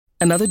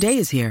Another day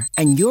is here,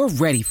 and you're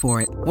ready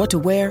for it. What to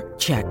wear?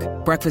 Check.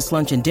 Breakfast,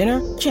 lunch, and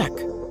dinner? Check.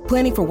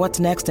 Planning for what's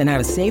next and how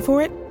to save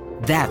for it?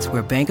 That's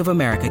where Bank of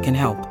America can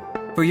help.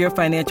 For your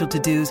financial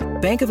to-dos,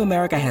 Bank of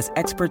America has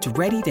experts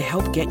ready to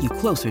help get you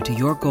closer to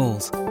your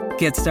goals.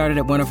 Get started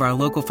at one of our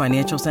local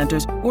financial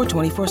centers or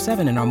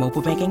 24/7 in our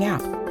mobile banking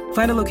app.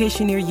 Find a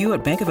location near you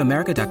at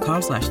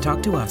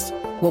bankofamerica.com/talktous.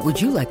 What would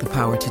you like the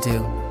power to do?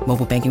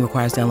 Mobile banking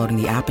requires downloading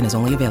the app and is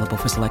only available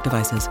for select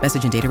devices.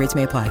 Message and data rates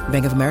may apply.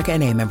 Bank of America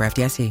N.A., member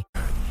FDIC.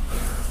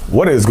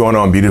 What is going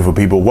on, beautiful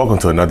people? Welcome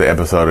to another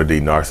episode of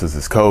The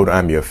Narcissist Code.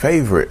 I'm your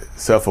favorite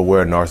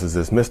self-aware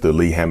narcissist, Mr.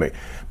 Lee Hammock,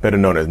 better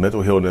known as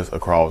Mental Healness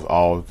across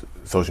all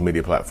social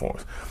media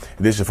platforms. If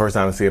this is your first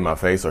time seeing my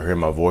face or hearing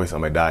my voice,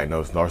 I'm a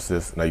diagnosed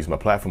narcissist, and I use my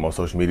platform on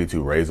social media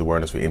to raise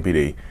awareness for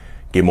NPD,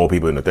 get more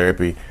people into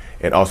therapy,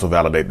 and also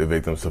validate the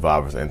victims,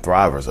 survivors, and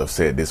thrivers of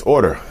said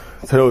disorder.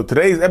 So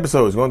today's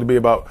episode is going to be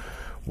about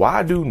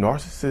why do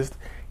narcissists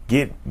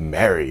get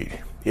married?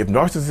 If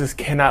narcissists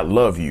cannot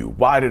love you,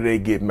 why do they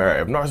get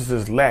married? If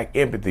narcissists lack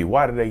empathy,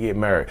 why do they get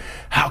married?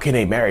 How can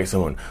they marry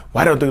someone?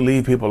 Why don't they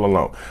leave people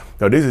alone?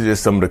 Now, these are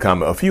just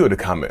a few of the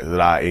comments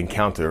that I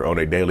encounter on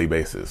a daily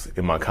basis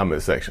in my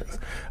comment sections.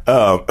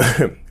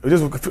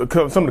 Just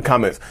some of the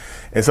comments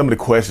and some of the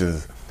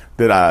questions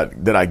that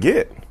I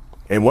get.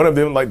 And one of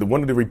them,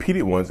 one of the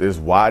repeated ones, is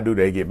why do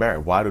they get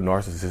married? Why do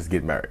narcissists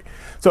get married?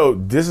 So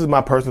this is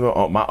my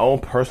own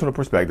personal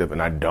perspective, and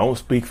I don't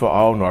speak for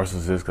all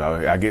narcissists.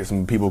 I get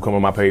some people come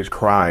on my page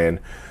crying,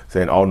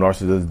 saying all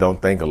narcissists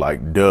don't think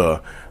alike. Duh.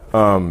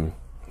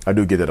 I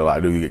do get that a lot.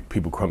 I do get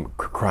people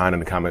crying in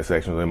the comment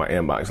sections in my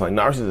inbox, like,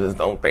 narcissists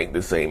don't think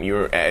the same.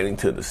 You're adding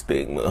to the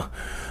stigma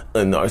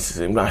of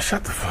narcissism. Nah,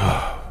 shut the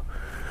fuck.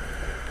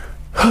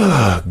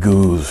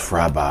 Goose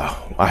frybow.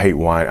 I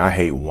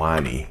hate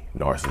whiny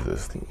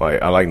narcissists.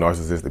 I like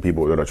narcissists, the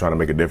people that are trying to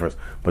make a difference,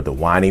 but the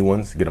whiny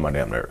ones get on my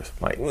damn nerves.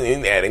 Like,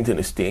 adding to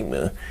the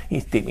stigma.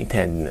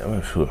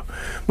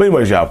 But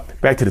anyways, y'all,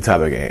 back to the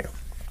topic at hand.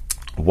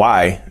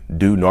 Why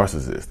do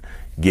narcissists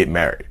get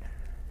married?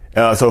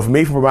 So for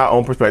me, from my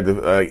own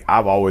perspective,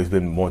 I've always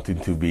been wanting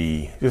to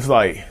be, just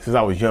like since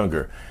I was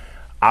younger,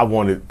 I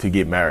wanted to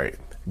get married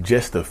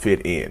just to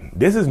fit in.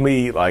 This is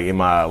me in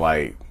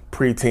my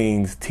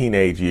preteens,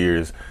 teenage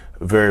years,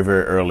 very,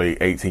 very early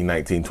 18,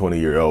 19,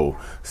 20-year-old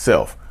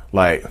self.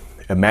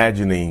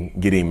 Imagining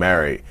getting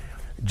married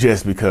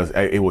just because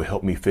it would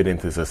help me fit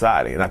into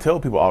society. And I tell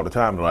people all the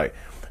time,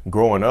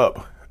 growing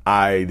up,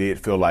 I did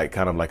feel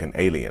kind of like an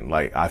alien.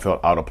 I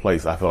felt out of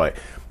place. I feel like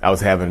I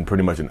was having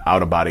pretty much an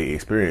out-of-body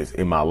experience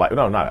in my life.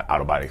 No, not an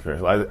out-of-body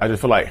experience. I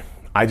just feel like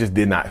I just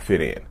did not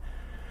fit in.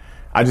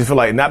 I just feel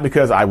like not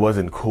because I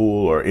wasn't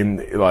cool or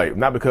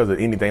not because of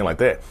anything like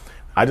that.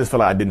 I just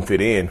felt like I didn't fit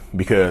in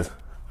because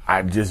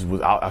I just was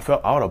out. I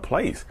felt out of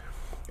place.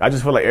 I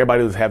just felt like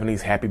everybody was having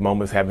these happy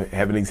moments,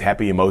 having these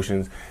happy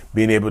emotions,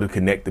 being able to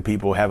connect to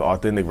people, have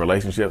authentic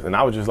relationships. And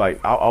I was just I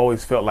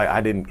always felt like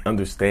I didn't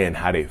understand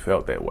how they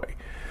felt that way.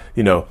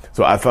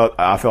 So I felt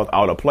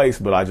out of place,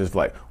 but I just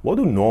what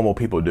do normal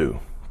people do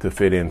to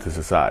fit into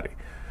society?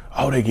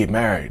 Oh, they get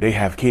married, they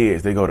have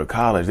kids, they go to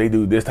college, they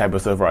do this type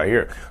of stuff right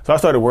here. So I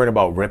started worrying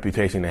about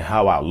reputation and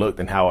how I looked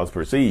and how I was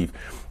perceived.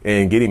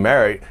 And getting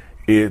married,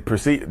 the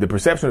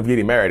perception of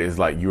getting married is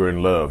you're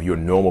in love, you're a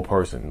normal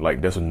person.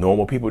 That's what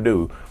normal people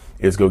do,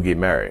 is go get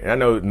married. And I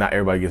know not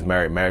everybody gets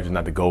married. Marriage is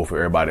not the goal for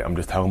everybody. I'm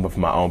just talking about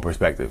from my own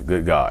perspective.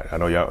 Good God. I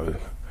know y'all,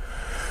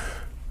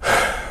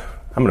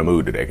 I'm in a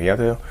mood today. Can y'all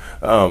tell?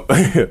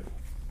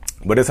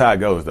 But that's how it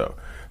goes though.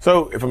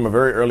 So from a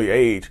very early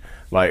age,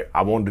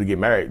 I wanted to get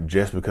married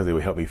just because it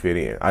would help me fit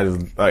in. I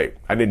just I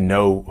didn't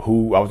know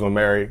who I was going to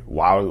marry,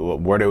 where I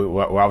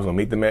was going to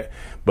meet them at,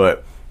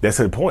 but that's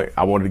the point.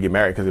 I wanted to get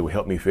married because it would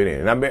help me fit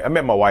in. And I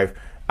met my wife.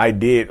 I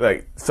did,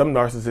 some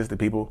narcissistic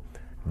people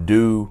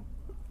do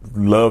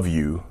love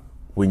you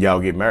when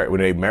y'all get married,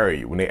 when they marry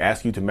you, when they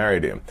ask you to marry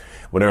them,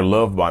 when they're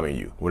love bombing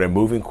you, when they're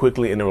moving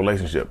quickly in the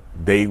relationship.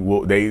 They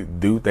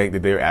do think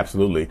that they're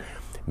absolutely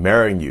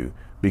marrying you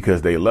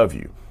because they love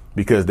you,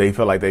 because they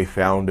feel like they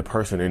found the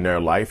person in their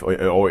life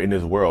or in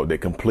this world that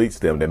completes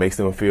them, that makes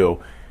them feel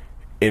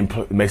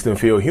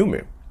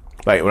human.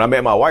 When I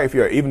met my wife,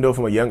 even though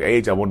from a young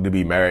age I wanted to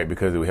be married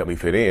because it would help me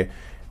fit in,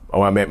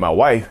 when I met my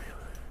wife,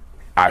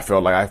 I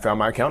felt like I found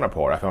my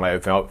counterpart. I felt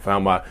like I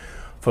found my,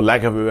 for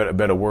lack of a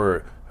better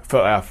word,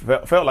 felt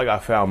like I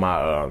found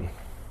my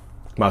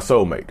my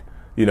soulmate.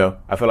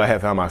 I felt like I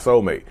had found my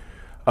soulmate.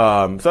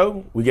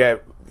 So we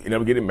got,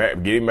 getting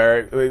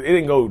married. It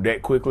didn't go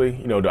that quickly.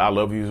 The I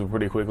love yous were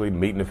pretty quickly.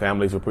 Meeting the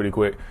families were pretty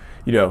quick.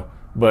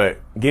 But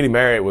getting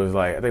married was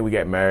I think we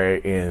got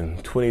married in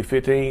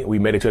 2015. We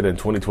met each other in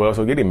 2012.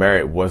 So getting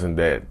married wasn't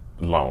that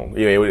long.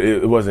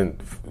 It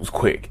wasn't, it was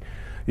quick,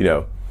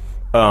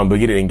 But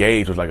getting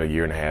engaged was a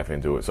year and a half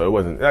into it. So it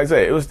wasn't, like I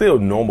said, it was still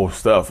normal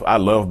stuff. I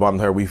love bombed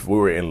her. We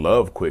were in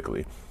love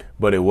quickly,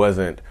 but it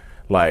wasn't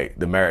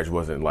the marriage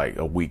wasn't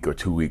a week or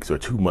 2 weeks or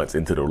 2 months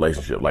into the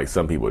relationship like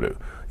some people do.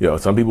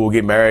 Some people will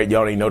get married,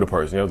 y'all don't even know the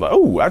person. It was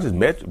oh, I just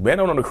met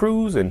on a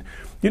cruise, and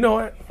you know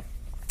what?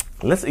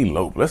 Let's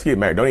elope. Let's get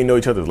married. Don't even know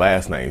each other's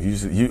last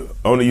names.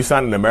 You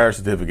signing a marriage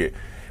certificate,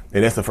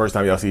 and that's the first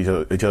time y'all see each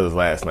other's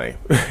last name.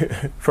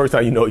 First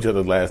time you know each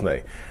other's last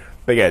name.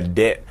 They got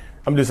debt.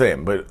 I'm just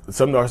saying, but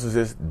some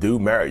narcissists do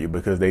marry you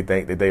because they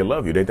think that they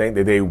love you. They think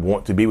that they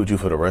want to be with you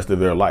for the rest of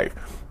their life.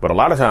 But a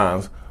lot of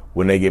times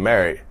when they get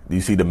married, you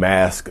see the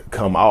mask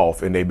come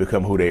off and they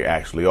become who they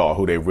actually are,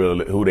 who they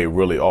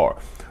really are.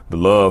 The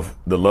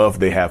love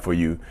they have for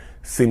you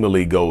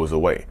seemingly goes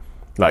away.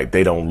 Like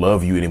they don't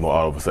love you anymore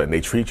all of a sudden.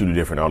 They treat you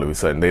different all of a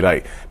sudden.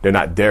 They're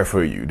not there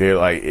for you. They're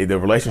like, the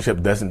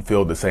relationship doesn't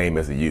feel the same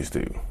as it used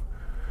to.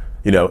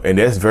 And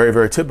that's very,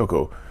 very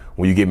typical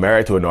when you get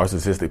married to a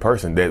narcissistic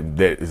person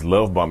that is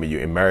love bombing you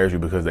and marries you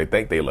because they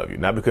think they love you,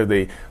 not because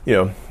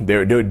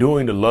they're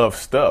doing the love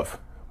stuff,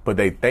 but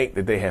they think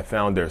that they have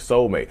found their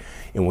soulmate.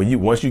 And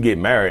once you get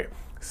married,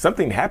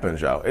 something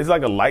happens, y'all. It's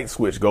like a light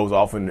switch goes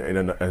off in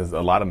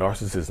a lot of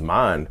narcissists'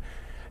 mind,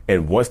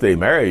 and once they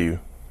marry you,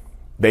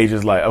 they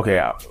just like, okay,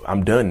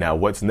 I'm done now.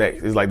 What's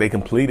next? It's like they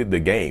completed the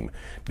game.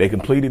 They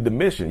completed the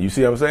mission. You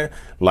see what I'm saying?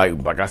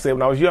 Like I said,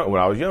 when I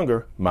was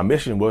younger, my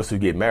mission was to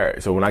get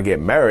married. So when I get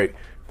married,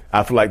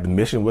 I feel like the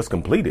mission was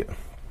completed.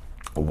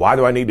 Why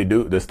do I need to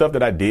do the stuff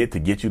that I did to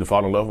get you to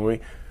fall in love with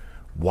me?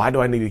 Why do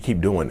I need to keep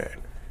doing that?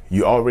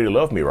 You already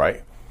love me,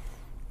 right?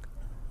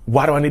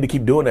 Why do I need to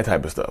keep doing that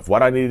type of stuff? Why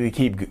do I need to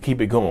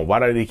keep it going? Why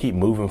do I need to keep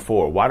moving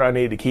forward? Why do I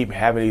need to keep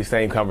having these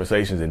same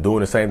conversations and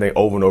doing the same thing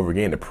over and over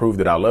again to prove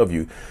that I love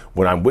you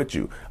when I'm with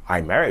you?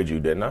 I married you,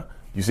 didn't I?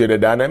 You see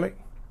that dynamic?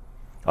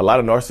 A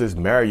lot of narcissists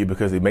marry you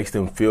because it makes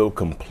them feel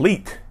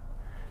complete.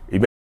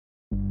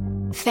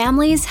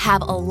 Families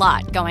have a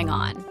lot going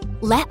on.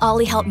 Let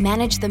Ollie help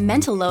manage the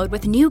mental load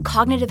with new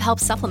cognitive help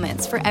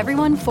supplements for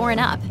everyone 4 and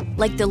up,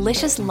 like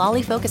delicious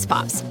Lolly Focus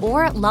Pops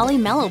or Lolly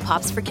Mellow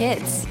Pops for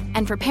kids.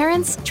 And for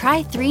parents,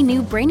 try 3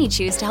 new Brainy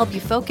Chews to help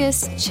you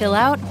focus, chill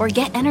out, or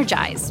get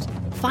energized.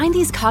 Find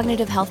these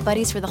cognitive health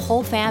buddies for the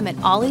whole fam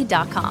at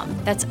ollie.com.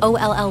 That's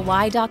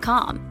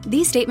OLLY.com.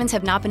 These statements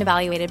have not been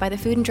evaluated by the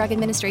Food and Drug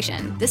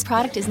Administration. This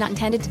product is not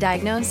intended to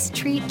diagnose,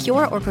 treat,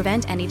 cure, or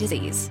prevent any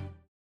disease.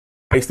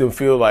 Makes them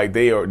feel like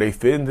they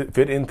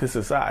fit into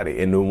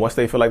society, and then once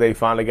they feel like they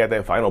finally got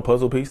that final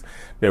puzzle piece,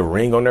 their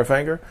ring on their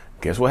finger,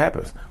 guess what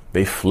happens?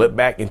 They flip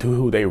back into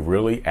who they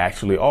really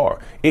actually are.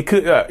 It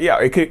could,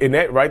 in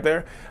that right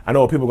there. I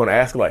know people are going to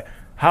ask, like,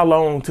 how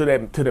long till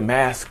the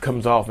mask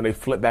comes off and they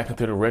flip back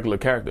into the regular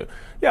character?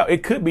 Yeah,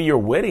 it could be your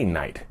wedding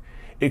night.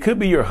 It could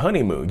be your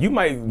honeymoon. You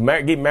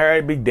might get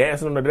married, be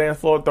dancing on the dance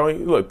floor,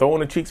 throwing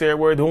the cheeks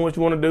everywhere, doing what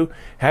you want to do,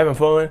 having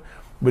fun.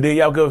 But then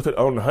y'all go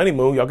on the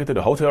honeymoon, y'all get to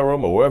the hotel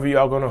room or wherever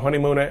y'all going on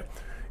honeymoon at.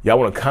 Y'all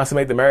want to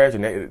consummate the marriage,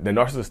 and the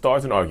narcissist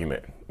starts an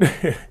argument.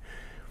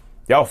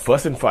 Y'all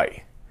fuss and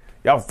fight.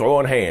 Y'all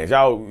throwing hands.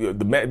 Y'all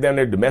down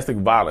there domestic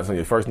violence on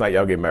your first night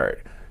y'all get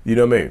married. You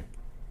know what I mean?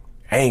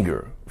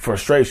 Anger,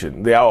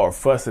 frustration. They all are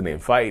fussing and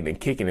fighting and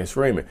kicking and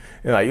screaming.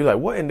 And you're like,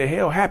 what in the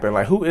hell happened?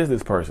 Like, who is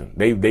this person?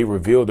 They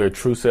reveal their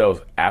true selves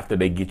after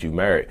they get you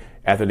married,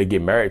 after they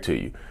get married to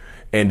you.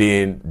 And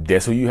then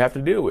that's who you have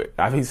to deal with.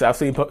 I've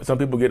seen some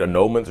people get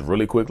annulments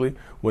really quickly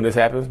when this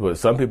happens, but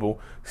some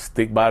people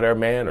stick by their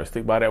man or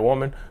stick by that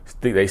woman.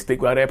 They stick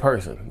by that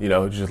person.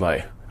 It's just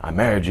like, I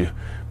married you.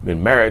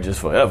 Been married just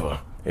forever.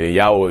 And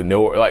y'all will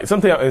know, like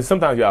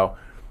sometimes y'all,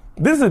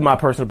 this is my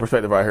personal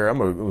perspective right here. I'm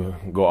going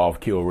to go off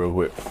kill real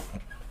quick.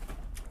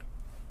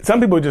 Some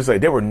people just say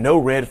there were no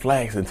red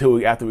flags after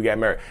we got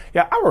married.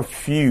 Yeah, I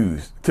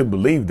refuse to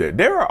believe that.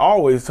 There are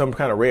always some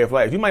kind of red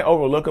flags. You might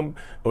overlook them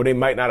or they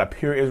might not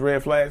appear as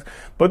red flags,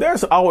 but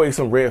there's always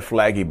some red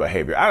flaggy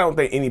behavior. I don't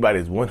think anybody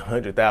is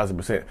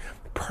 100,000%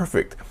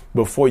 perfect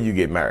before you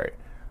get married.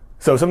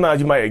 So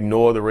sometimes you might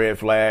ignore the red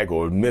flag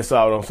or miss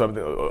out on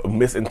something or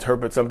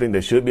misinterpret something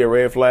that should be a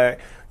red flag.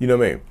 You know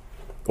what I mean?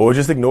 Or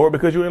just ignore it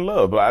because you're in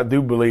love. But I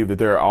do believe that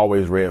there are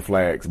always red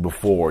flags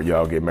before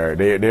y'all get married.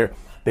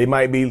 They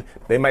might be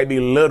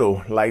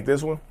little like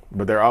this one,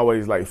 but they're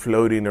always like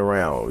floating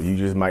around. You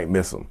just might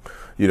miss them,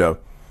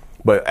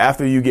 But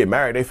after you get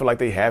married, they feel like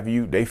they have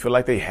you. They feel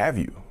like they have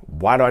you.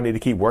 Why do I need to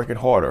keep working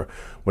harder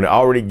when I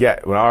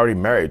already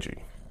married you?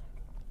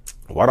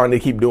 Why do I need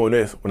to keep doing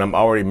this when I'm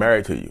already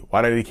married to you?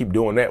 Why do I need to keep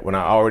doing that when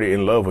I'm already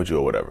in love with you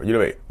or whatever? You know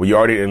what I mean? When you're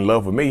already in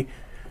love with me,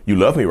 you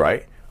love me,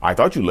 right? I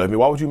thought you loved me.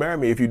 Why would you marry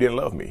me if you didn't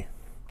love me?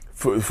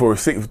 Through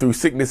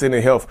sickness and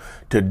in health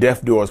to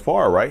death do us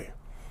part, right?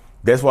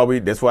 That's why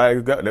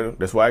it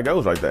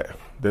goes like that.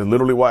 That's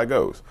literally why it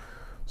goes.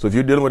 So if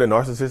you're dealing with a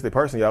narcissistic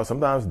person, y'all,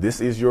 sometimes this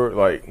is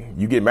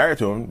you get married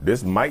to him,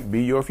 this might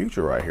be your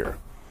future right here.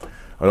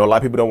 I know a lot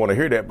of people don't want to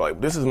hear that,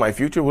 but this is my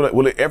future.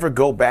 Will it ever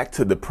go back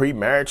to the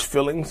pre-marriage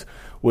feelings?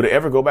 Will it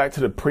ever go back to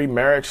the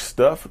pre-marriage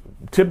stuff?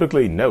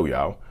 Typically, no,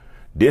 y'all.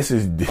 This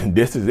is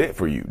it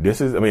for you.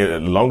 As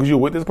long as you're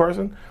with this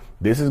person,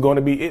 this is going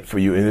to be it for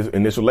you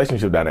in this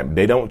relationship dynamic.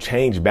 They don't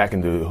change back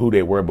into who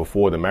they were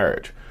before the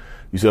marriage.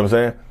 You see what I'm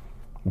saying?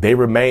 They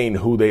remain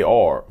who they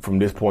are from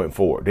this point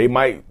forward. They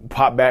might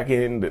pop back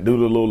in, do the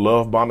little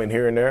love bombing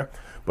here and there,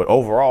 but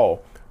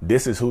overall,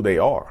 this is who they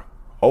are.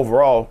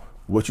 Overall,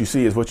 what you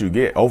see is what you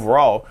get.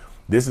 Overall,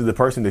 this is the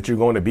person that you're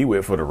going to be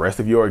with for the rest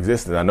of your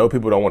existence. I know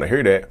people don't want to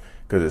hear that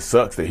because it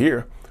sucks to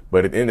hear,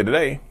 but at the end of the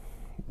day,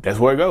 that's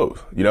where it goes.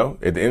 You know,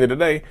 at the end of the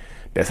day,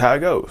 that's how it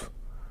goes.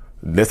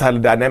 That's how the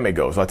dynamic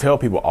goes. So I tell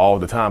people all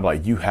the time,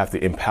 like, you have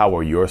to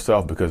empower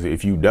yourself, because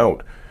if you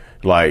don't,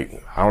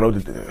 like, I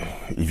don't know,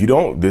 if you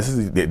don't, this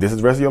is the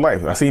rest of your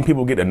life. I've seen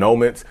people get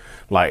annulments,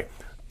 like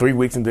 3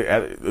 weeks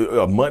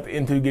into, a month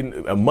into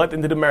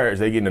the marriage,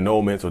 they get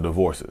annulments or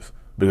divorces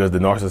because the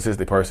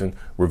narcissistic person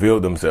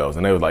revealed themselves,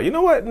 and they was like, you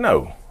know what?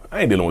 No,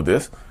 I ain't dealing with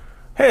this.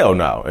 Hell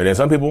no. And then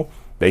some people,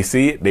 they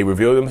see it, they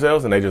reveal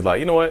themselves, and they just like,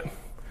 you know what?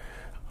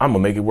 I'm gonna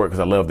make it work because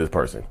I love this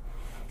person.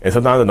 And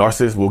sometimes the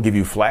narcissist will give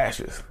you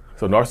flashes.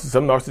 So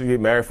some narcissists get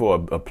married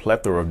for a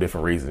plethora of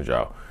different reasons,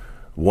 y'all.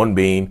 One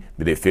being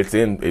that it fits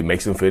in, it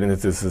makes them fit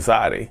into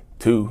society.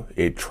 2,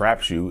 it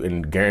traps you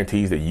and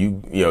guarantees that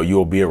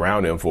you'll be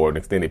around them for an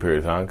extended period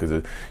of time,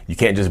 because you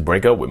can't just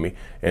break up with me.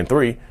 And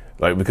 3,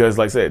 because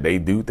like I said, they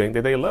do think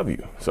that they love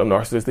you. Some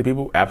narcissistic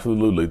people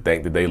absolutely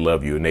think that they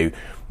love you, and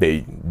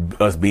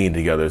us being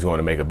together is going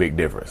to make a big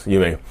difference. You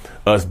know,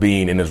 us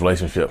being in this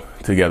relationship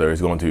together is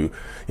going to,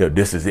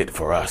 this is it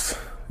for us.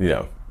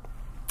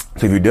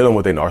 So if you're dealing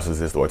with a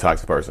narcissist or a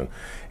toxic person,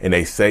 and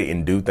they say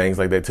and do things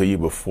like that to you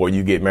before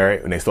you get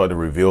married, and they start to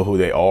reveal who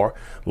they are,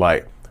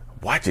 like,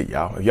 watch it,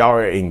 y'all. If y'all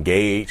are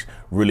engaged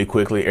really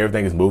quickly,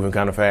 everything is moving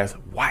kind of fast,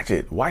 watch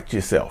it. Watch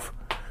yourself.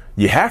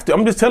 You have to.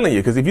 I'm just telling you,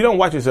 because if you don't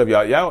watch yourself,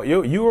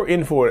 you are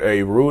in for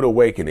a rude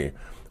awakening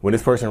when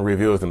this person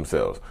reveals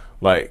themselves.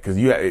 Like, because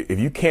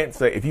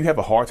if you have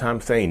a hard time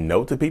saying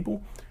no to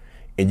people,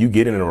 and you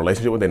get in a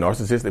relationship with a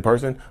narcissistic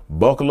person,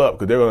 buckle up,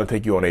 because they're going to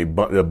take you on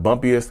the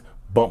bumpiest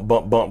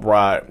bump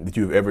ride that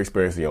you've ever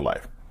experienced in your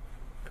life.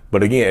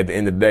 But again, at the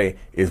end of the day,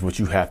 it's what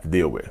you have to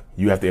deal with.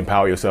 You have to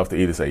empower yourself to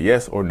either say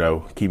yes or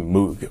no. Keep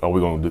moving. Are we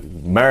going to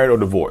do married or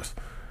divorce?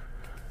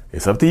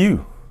 It's up to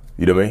you.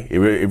 You know what I mean?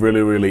 It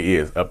really, really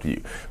is up to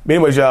you. But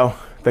anyways, y'all,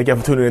 thank y'all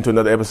for tuning into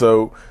another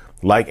episode.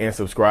 Like and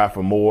subscribe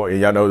for more. And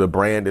y'all know the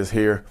brand is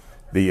here.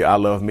 The I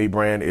Love Me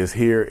brand is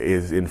here,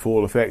 is in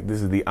full effect.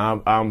 This is the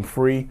I'm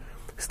Free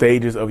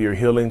stages of your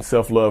healing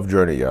self-love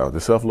journey, y'all. The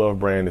self-love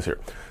brand is here.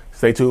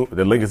 Stay tuned.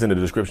 The link is in the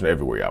description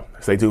everywhere, y'all.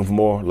 Stay tuned for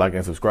more. Like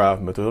and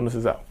subscribe. Mental Illness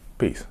is out.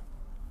 Peace.